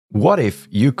What if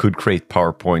you could create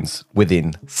PowerPoints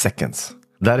within seconds?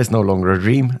 That is no longer a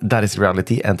dream, that is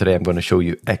reality, and today I'm going to show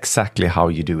you exactly how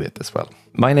you do it as well.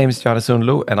 My name is Johannes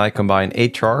Sundlo, and I combine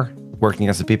HR, working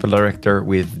as a people director,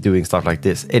 with doing stuff like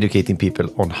this, educating people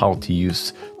on how to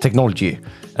use technology.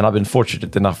 And I've been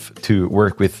fortunate enough to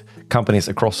work with companies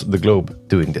across the globe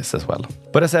doing this as well.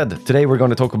 But as I said, today we're going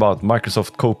to talk about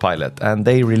Microsoft Copilot, and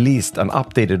they released an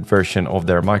updated version of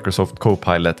their Microsoft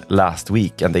Copilot last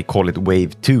week, and they call it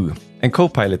Wave 2. And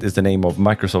Copilot is the name of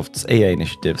Microsoft's AI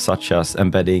initiatives, such as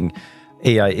embedding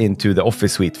AI into the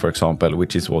Office suite, for example,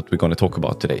 which is what we're going to talk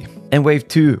about today. And Wave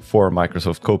 2 for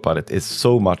Microsoft Copilot is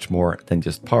so much more than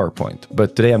just PowerPoint.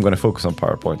 But today I'm going to focus on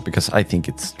PowerPoint because I think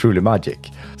it's truly magic.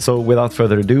 So without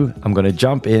further ado, I'm going to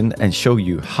jump in and show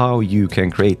you how you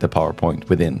can create a PowerPoint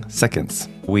within seconds.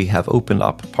 We have opened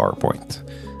up PowerPoint.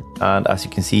 And as you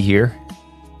can see here,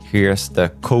 here's the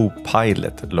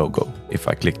Copilot logo. If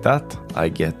I click that, I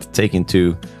get taken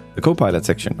to the Copilot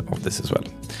section of this as well.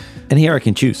 And here I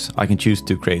can choose. I can choose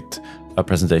to create a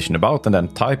presentation about and then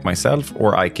type myself,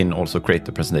 or I can also create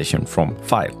the presentation from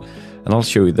file. And I'll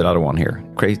show you the other one here.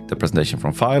 Create the presentation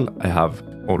from file. I have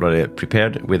already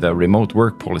prepared with a remote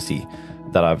work policy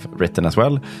that I've written as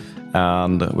well.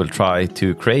 And we'll try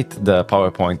to create the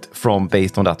PowerPoint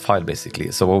based on that file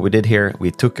basically. So what we did here,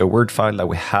 we took a Word file that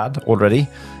we had already,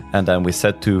 and then we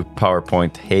said to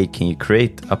PowerPoint, hey, can you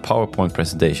create a PowerPoint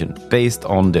presentation based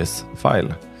on this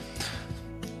file?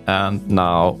 And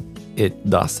now it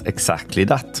does exactly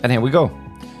that. And here we go.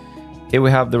 Here we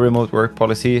have the remote work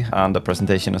policy and the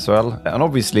presentation as well. And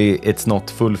obviously it's not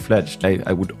full-fledged.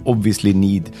 I would obviously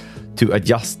need to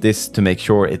adjust this to make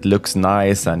sure it looks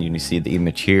nice. And you see the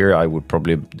image here. I would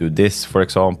probably do this, for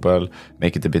example,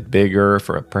 make it a bit bigger.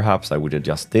 Perhaps I would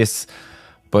adjust this.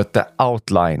 But the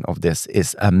outline of this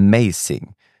is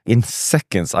amazing. In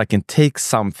seconds, I can take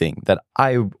something that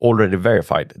I already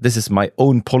verified. This is my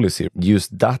own policy. Use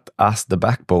that as the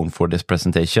backbone for this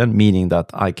presentation, meaning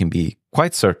that I can be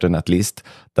quite certain, at least,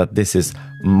 that this is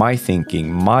my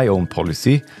thinking, my own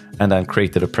policy, and then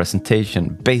created a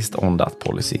presentation based on that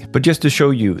policy. But just to show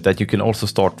you that you can also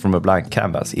start from a blank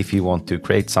canvas if you want to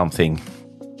create something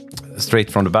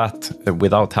straight from the bat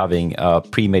without having a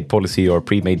pre-made policy or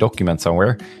pre-made document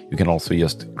somewhere, you can also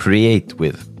just create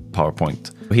with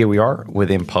PowerPoint. Here we are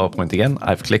within PowerPoint again.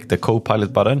 I've clicked the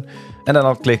Copilot button, and then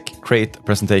I'll click Create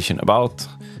Presentation About,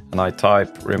 and I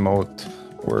type Remote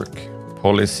Work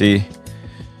Policy.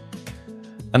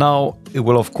 And now it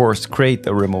will of course create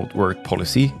a remote work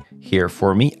policy here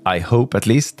for me, I hope at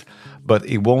least, but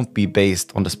it won't be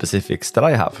based on the specifics that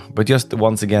I have. But just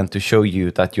once again to show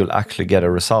you that you'll actually get a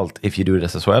result if you do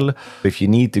this as well. If you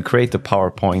need to create a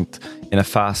PowerPoint in a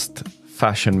fast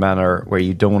fashion manner where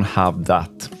you don't have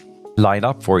that line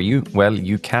up for you, well,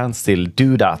 you can still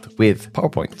do that with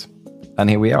PowerPoint. And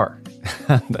here we are.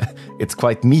 It's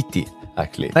quite meaty,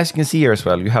 actually. As you can see here as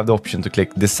well, you have the option to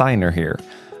click Designer here.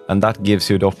 And that gives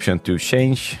you the option to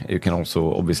change. You can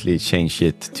also obviously change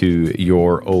it to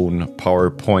your own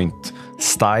PowerPoint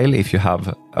style if you have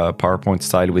a PowerPoint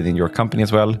style within your company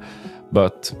as well.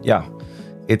 But yeah,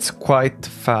 it's quite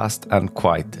fast and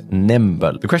quite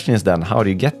nimble. The question is then, how do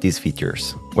you get these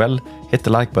features? Well, hit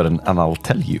the like button and I'll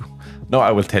tell you. No,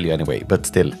 I will tell you anyway, but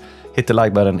still, hit the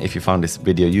like button if you found this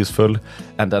video useful.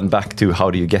 And then back to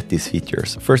how do you get these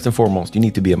features. First and foremost, you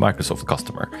need to be a Microsoft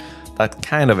customer. That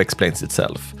kind of explains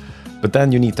itself. But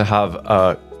then you need to have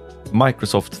a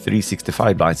Microsoft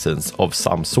 365 license of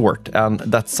some sort. And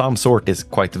that some sort is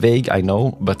quite vague, I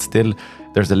know, but still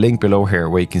there's a link below here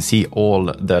where you can see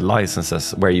all the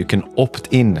licenses where you can opt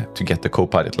in to get the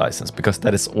Copilot license, because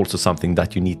that is also something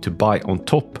that you need to buy on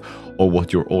top of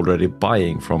what you're already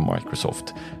buying from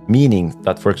Microsoft. Meaning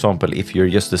that, for example, if you're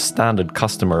just a standard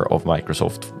customer of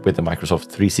Microsoft with the Microsoft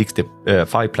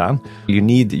 365 plan, you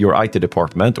need your IT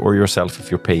department or yourself,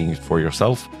 if you're paying it for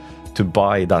yourself, to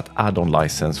buy that add-on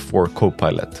license for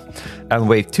Copilot. And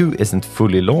Wave 2 isn't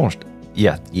fully launched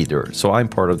yet either. So I'm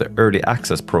part of the early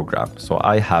access program. So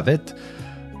I have it,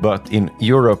 but in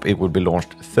Europe it will be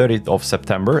launched 30th of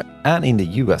September and in the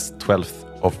US 12th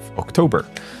of October,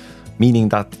 meaning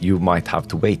that you might have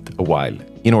to wait a while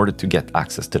in order to get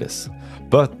access to this.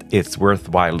 But it's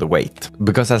worthwhile the wait,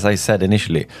 because as I said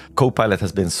initially, Copilot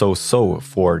has been so-so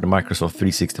for the Microsoft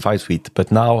 365 suite,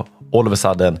 but now all of a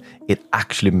sudden it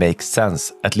actually makes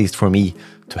sense, at least for me,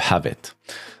 to have it.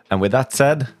 And with that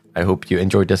said, I hope you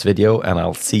enjoyed this video and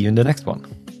I'll see you in the next one.